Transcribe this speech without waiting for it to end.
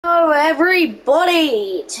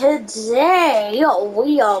everybody! Today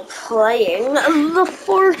we are playing the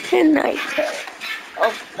Fortnite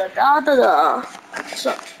of the da.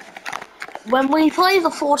 So, when we play the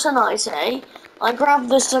Fortnite, I grab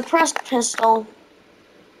the suppressed pistol,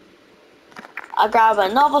 I grab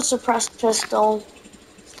another suppressed pistol,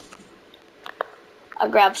 I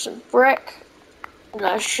grab some brick, and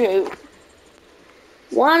I shoot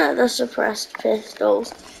one of the suppressed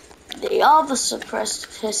pistols, the other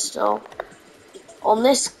suppressed pistol, on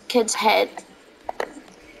this kid's head.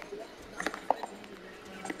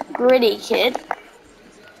 Gritty kid,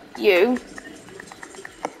 you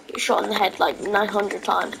shot in the head like 900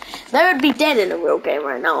 times. They would be dead in a real game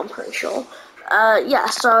right now, I'm pretty sure. Yeah,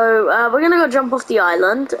 so we're gonna go jump off the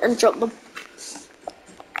island and drop the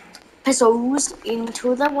pistols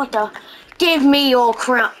into the water. Give me your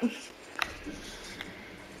crap.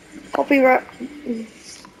 Copyright.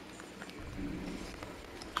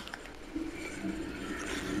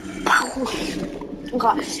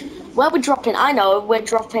 Okay, where we're dropping, I know, we're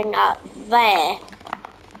dropping at there.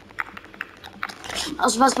 I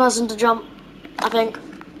was the first person to jump, I think.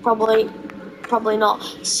 Probably not.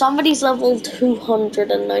 Somebody's level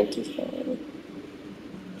 295.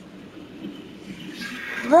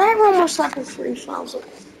 They're almost level 3,000.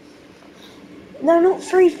 No, not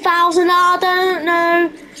 3,000, I don't know.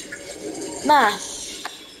 Math.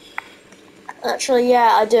 Actually,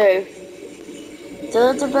 yeah, I do.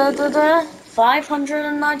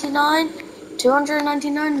 599,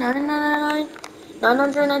 299, 999,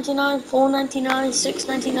 999, 499,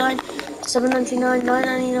 699, 799,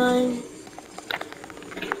 999,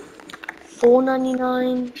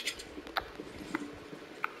 499.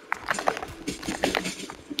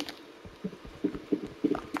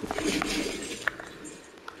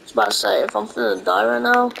 I was about to say, if I'm finna die right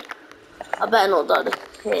now, I better not die to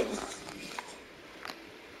him.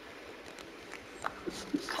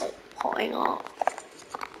 Okay, potting up.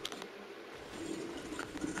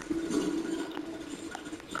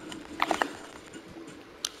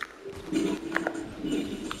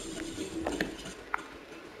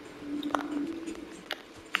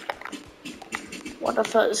 What the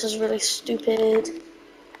fuck, this is really stupid.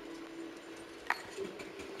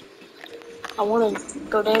 I wanna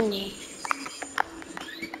go down there.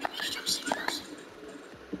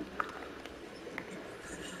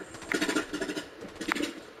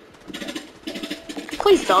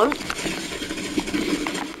 Please don't.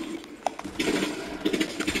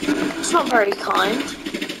 It's not very kind.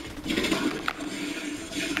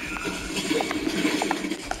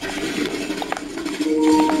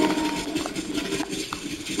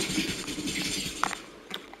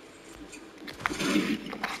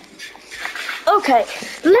 Okay,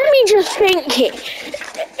 let me just think here.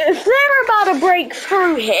 If they're about to break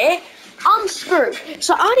through here, I'm screwed.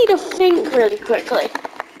 So I need to think really quickly.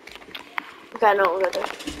 Okay, I know what we're gonna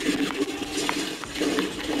do.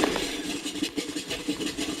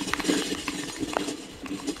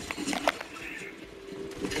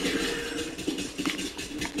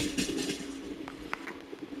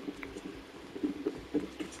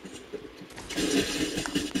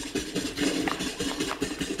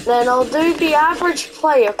 Then I'll do the average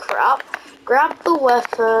player crap. Grab the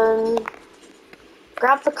weapon,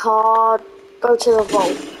 grab the card, go to the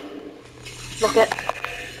vault. Look it.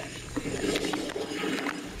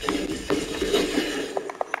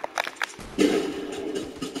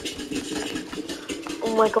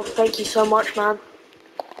 Oh my god, thank you so much, man.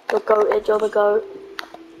 You're goated, you're the goat.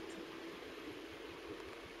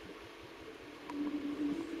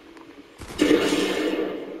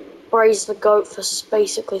 Praise the goat for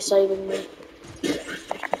basically saving me.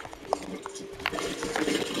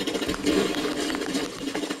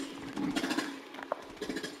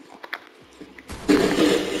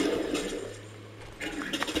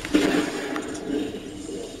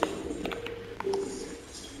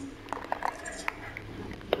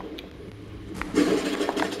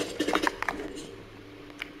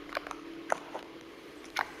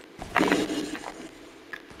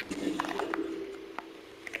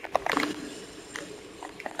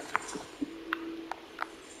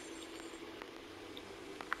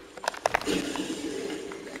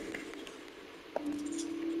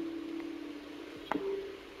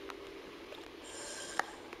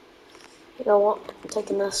 You know what? I'm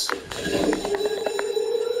taking this.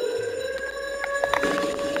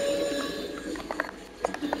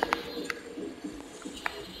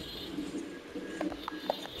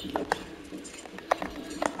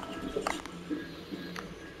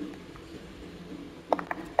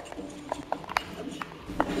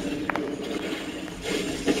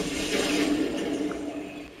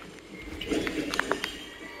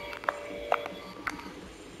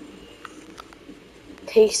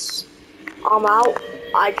 Peace. I'm out.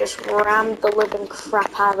 I just rammed the living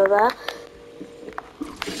crap out of there.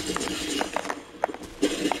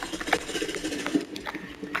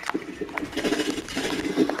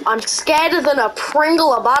 I'm scared than a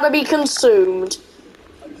Pringle about to be consumed.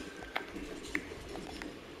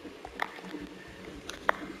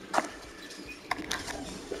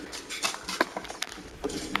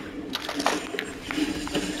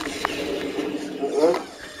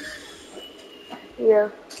 Yeah.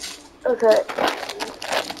 Okay.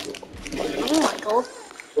 Oh my god.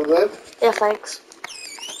 Okay. Yeah, thanks.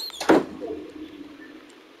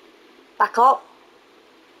 Back up.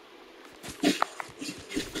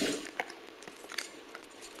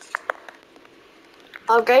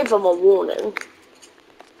 I gave him a warning.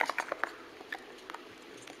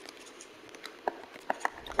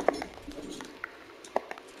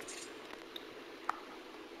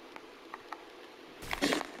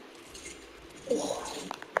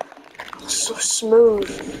 Oh, so smooth.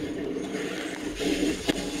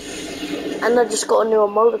 And I just got a new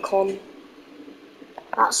emoticon.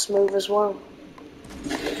 That's smooth as well.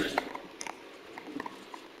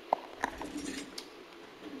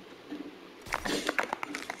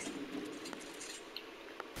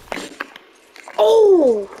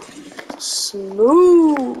 Oh!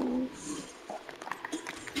 Smooth.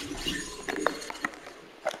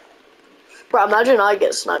 Bro, imagine I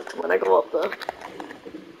get sniped when I go up there.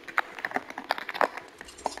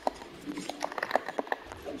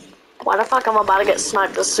 Why the fuck am I about to get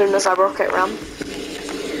sniped as soon as I rocket ram?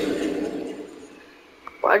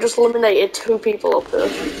 Bro, I just eliminated 2 people up there.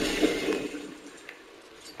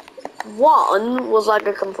 One was like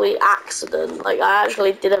a complete accident. Like, I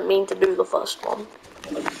actually didn't mean to do the first one.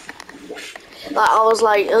 Like, I was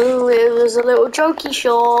like, oh, it was a little jokey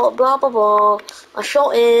shot, blah, blah, blah. I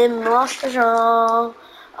shot him, lost the shot.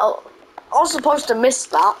 Oh, I was supposed to miss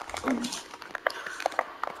that.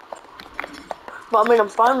 But I mean, I'm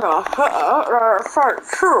fine with that.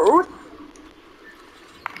 True.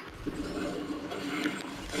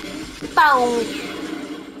 Boom.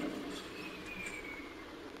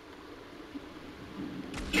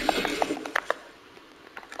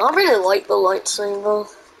 I really like the lightsaber.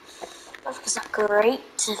 I think it's great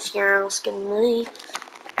if you're asking me.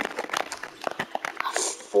 I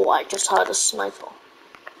thought I just heard a sniper.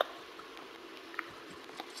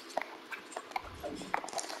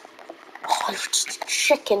 Oh, just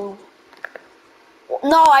chicken.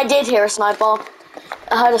 No, I did hear a sniper.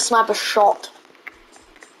 I heard a sniper shot.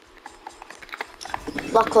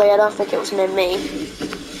 Luckily, I don't think it was near me.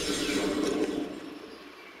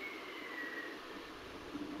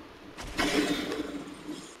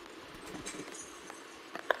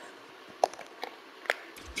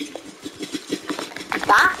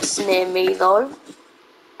 That's near me, though.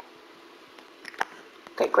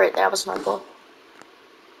 Okay, great, there was a sniper.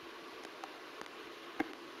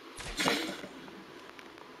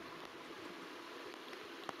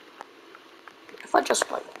 If I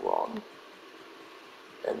just, like, run,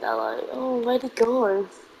 then they're like, oh, where'd he go?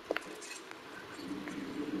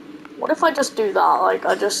 What if I just do that? Like,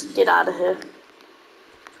 I just get out of here.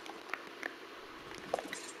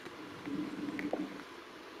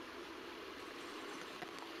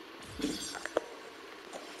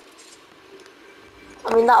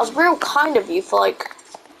 I mean, that was real kind of you for, like,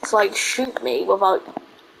 to, like, shoot me without,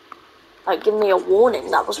 like, giving me a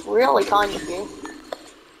warning. That was really kind of you.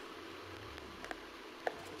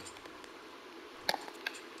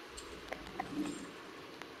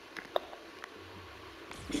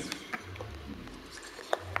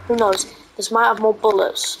 Who knows? This might have more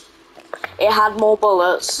bullets. It had more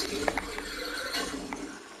bullets.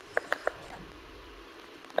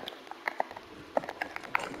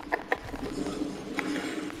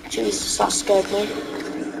 Jesus, that scared me.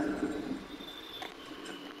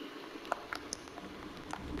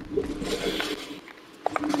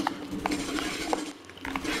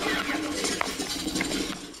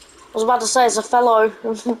 I was about to say, as a fellow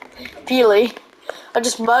Peely, I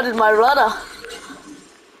just murdered my rudder.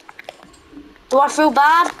 Do I feel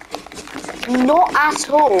bad? Not at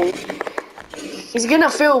all. He's gonna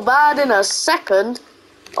feel bad in a second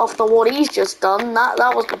after what he's just done.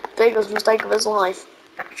 That was the biggest mistake of his life.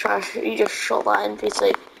 Trash, he just shot that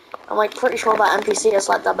NPC. I'm like pretty sure that NPC has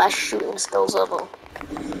like the best shooting skills ever.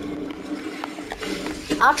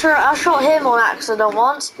 After I shot him on accident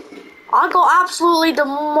once, I got absolutely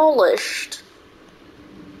demolished.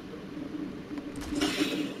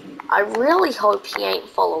 I really hope he ain't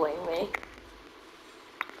following me.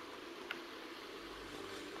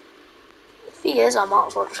 If he is, I might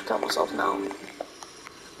as well just kill myself now.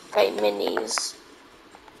 Okay, minis.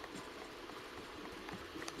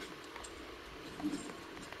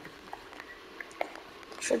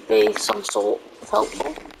 should be some sort of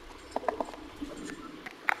helpful.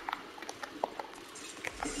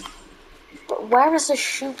 But where is this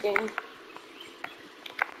shooting?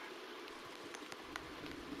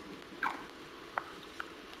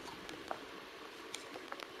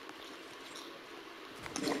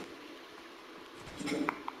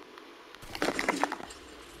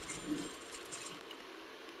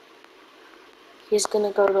 He's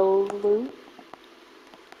gonna go to loot.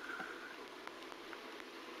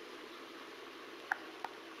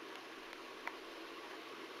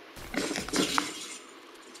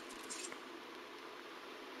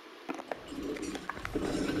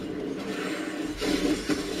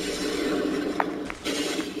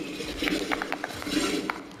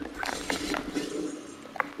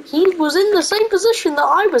 He was in the same position that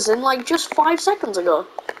I was in like just 5 seconds ago.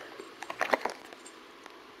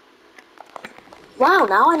 Wow,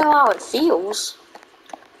 now I know how it feels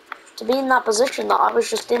to be in that position that I was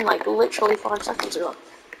just in like literally 5 seconds ago.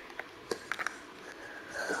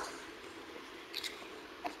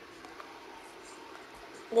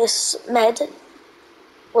 This med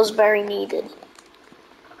was very needed.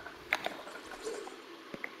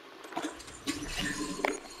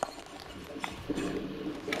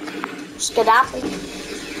 Skedaddle.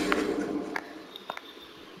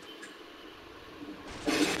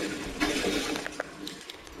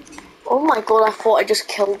 Oh my god, I thought I just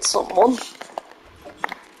killed someone.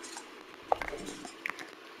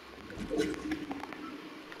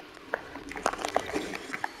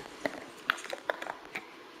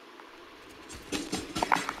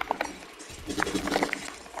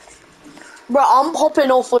 Bro, I'm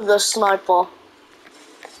popping off with the sniper.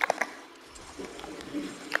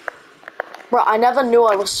 Bro, I never knew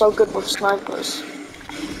I was so good with snipers.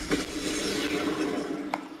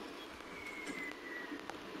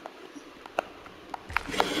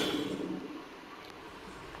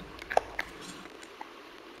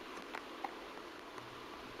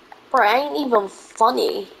 Bro, it ain't even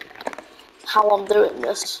funny how I'm doing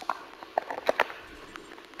this.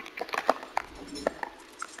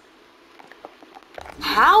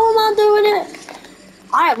 How am I doing it?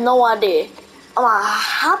 I have no idea. I'm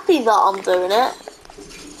happy that I'm doing it.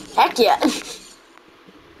 Heck yeah.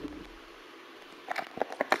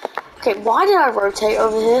 Okay, why did I rotate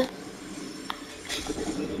over here?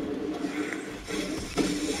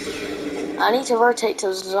 I need to rotate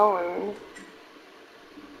to zone.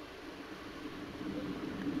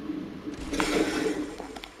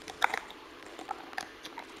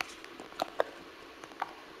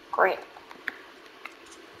 Great.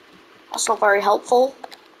 That's not very helpful.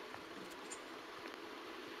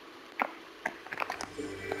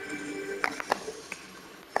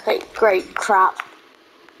 Okay, great, crap.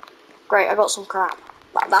 Great, I got some crap.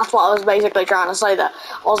 That's what I was basically trying to say there.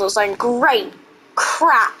 I wasn't saying great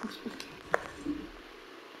crap.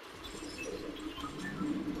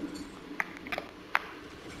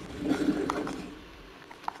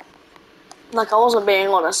 Like, I wasn't being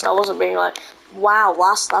honest. I wasn't being like, wow,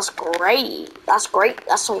 that's great. That's great.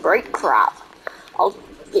 That's some great crap. I was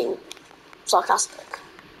being sarcastic.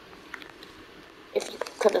 If you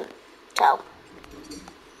couldn't tell.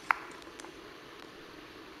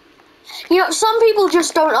 You know, some people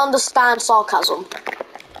just don't understand sarcasm.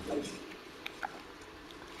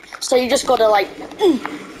 So you just gotta like,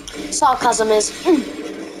 sarcasm is,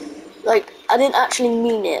 like, I didn't actually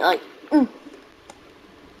mean it, like,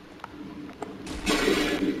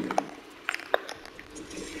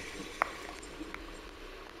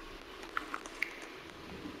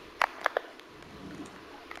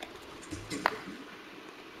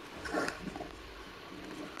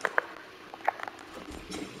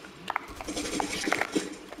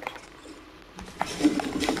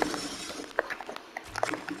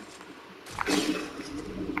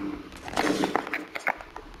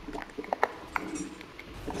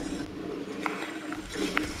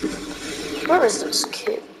 Where is this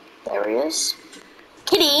kid? There he is.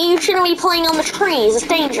 Kitty, you shouldn't be playing on the trees. It's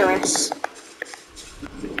dangerous.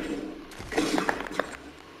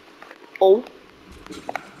 Oh.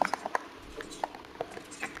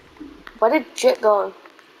 Where did Jit go?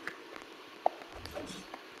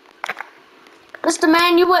 Mr.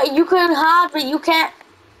 Man, you can hide, but you can't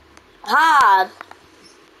hide.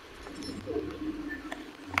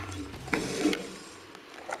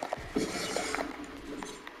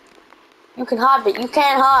 You can hide, but you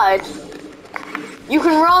can't hide. You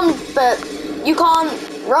can run, but you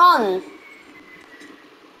can't run.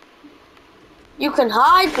 You can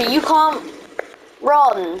hide, but you can't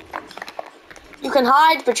run. You can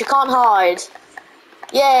hide, but you can't hide.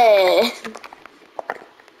 Yeah.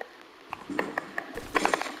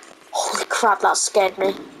 Holy crap. crap, that scared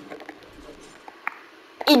me.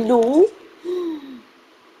 No.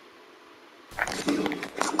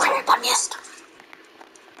 Crap, I missed.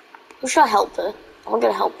 Who should I help her? I'm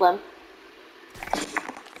gonna help them.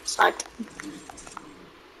 Sniped.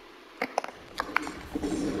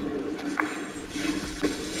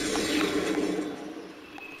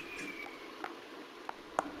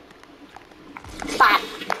 Bam.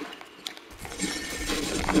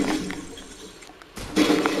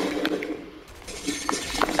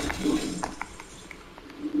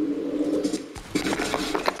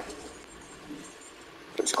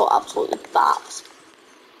 Just got absolutely bapped.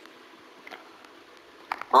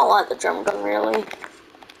 I don't like the drum gun really.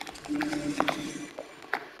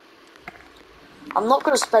 I'm not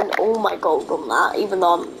gonna spend all my gold on that, even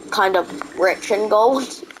though I'm kind of rich in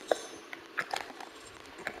gold.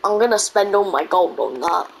 I'm gonna spend all my gold on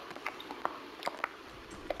that.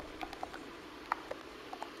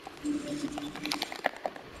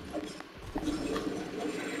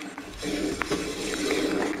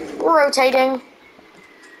 Rotating.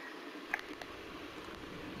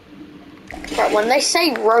 But when they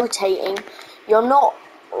say rotating, you're not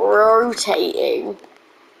rotating.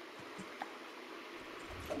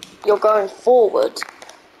 You're going forward.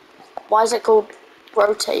 Why is it called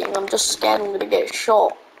rotating? I'm just scared I'm gonna get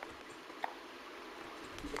shot.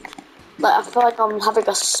 Like, I feel like I'm having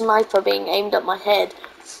a sniper being aimed at my head.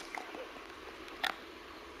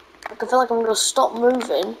 Like, I feel like I'm gonna stop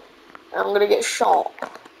moving and I'm gonna get shot.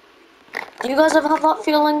 Do you guys ever have that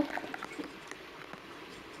feeling?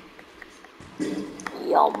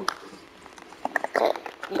 Yum. Okay,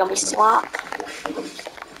 yummy slap.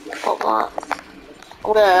 Got that.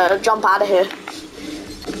 I'm gonna jump out of here.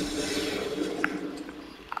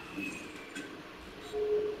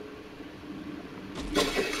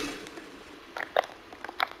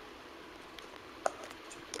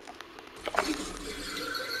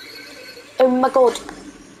 Oh my god.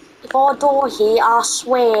 If I die here, I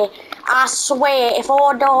swear, if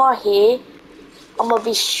I die here, I'm gonna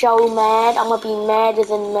be so mad. I'm gonna be madder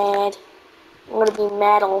than mad. I'm gonna be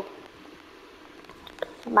metal.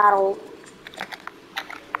 Metal.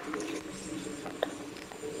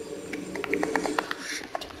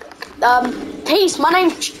 Peace. My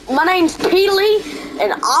name's Peely,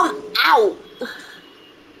 and I'm out.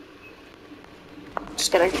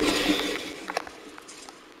 Just kidding.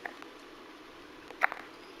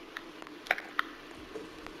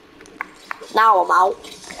 Now I'm out.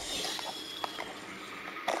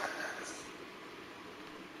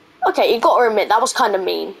 Okay, you gotta admit, that was kind of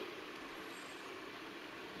mean.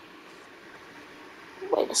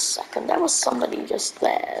 Wait a second, there was somebody just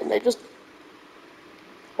there, and they just...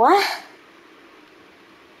 What?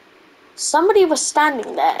 Somebody was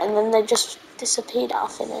standing there, and then they just disappeared out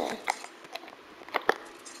of thin air.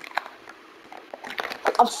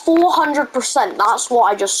 Like, I'm 400%, that's what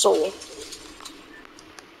I just saw.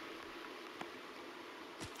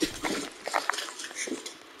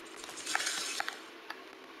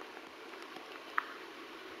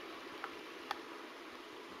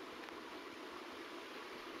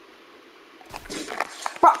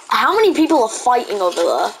 Bro, how many people are fighting over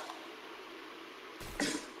there?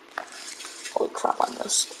 Holy crap, I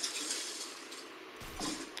missed.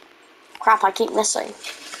 Crap, I keep missing.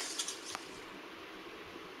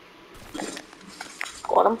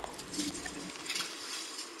 Got him.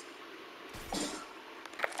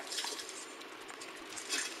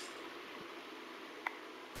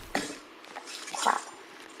 Crap.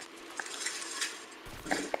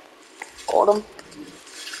 Got him.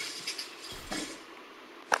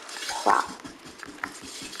 Crap.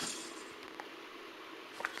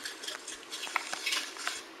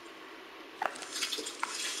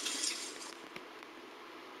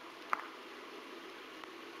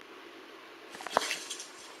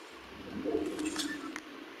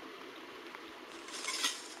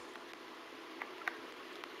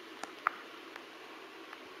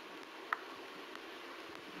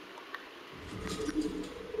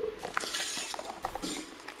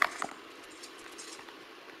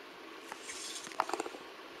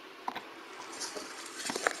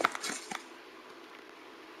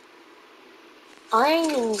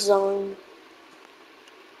 Iron Zone.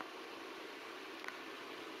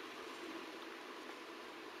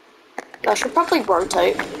 I should probably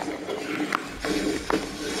rotate.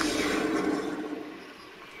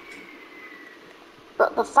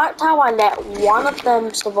 But the fact how I let one of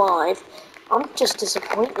them survive, I'm just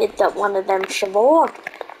disappointed that one of them survived.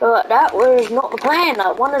 But that was not the plan.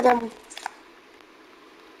 Like, one of them...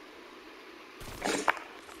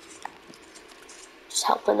 Just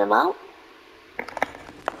helping them out.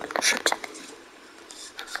 Shoot.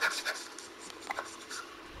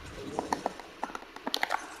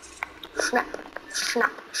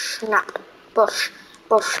 now. Bush,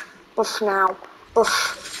 bush, bush now.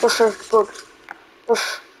 Bush, bush, bush,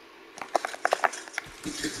 bush.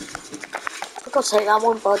 For God's sake, that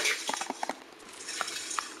won't budge.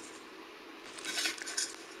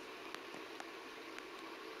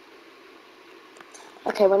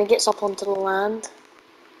 Okay, when he gets up onto the land.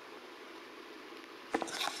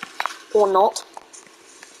 Or not.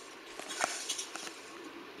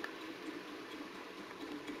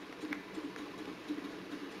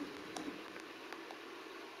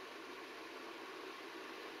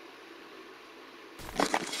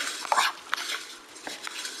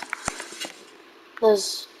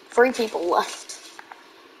 There's 3 people left.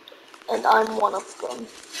 And I'm one of them.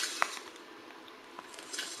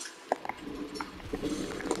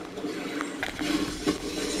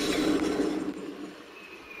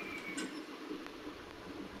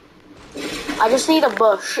 I just need a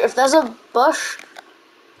bush. If there's a bush,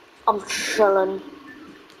 I'm chilling.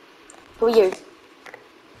 Who are you?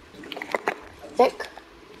 Vic?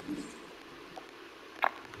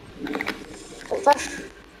 Fish?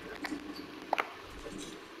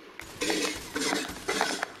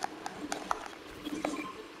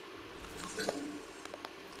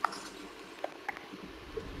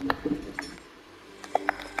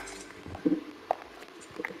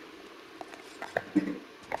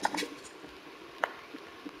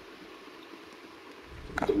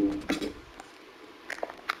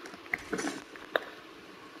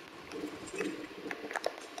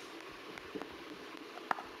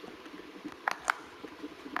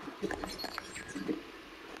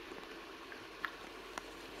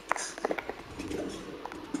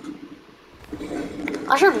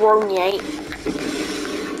 I should rotate.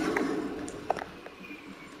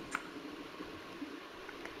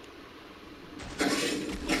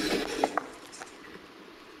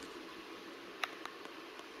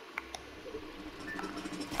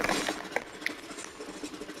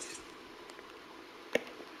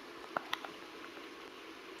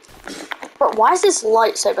 But why is this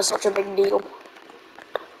lightsaber such a big deal?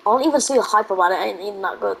 I don't even see the hype about it, ain't even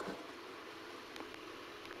that good.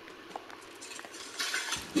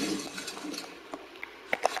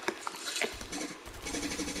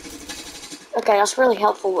 Okay, that's really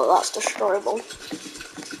helpful that that's destroyable.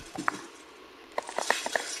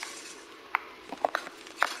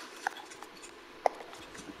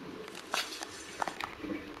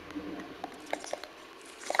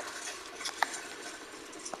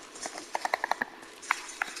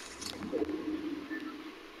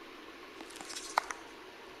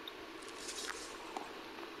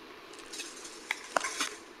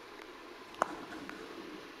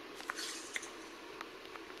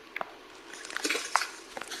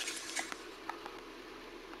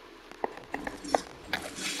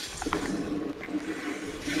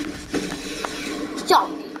 So,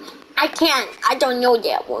 I don't know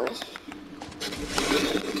that one.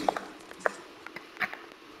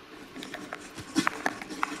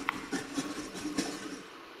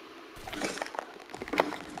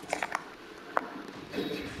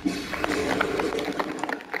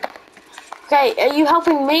 Okay, are you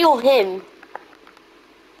helping me or him?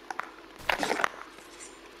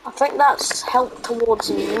 I think that's help towards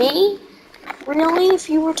me. Really, if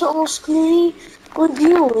you were to ask me,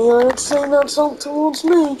 ideally I'd say that's help towards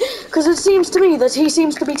me. Because it seems to me that he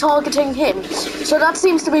seems to be targeting him. So that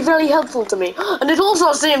seems to be very helpful to me. And it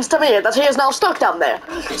also seems to me that he is now stuck down there.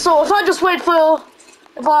 So if I just wait for...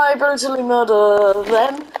 If I brutally murder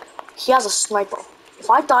them, he has a sniper. If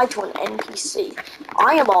I die to an NPC,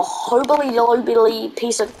 I am a hobily-lobily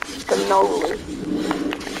piece of cannoli.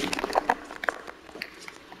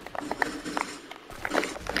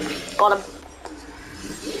 Got him.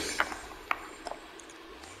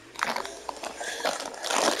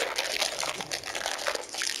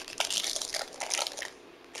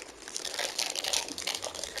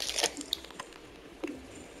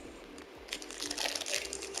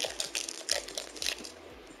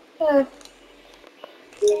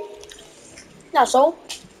 That's all.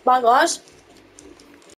 Bye, guys.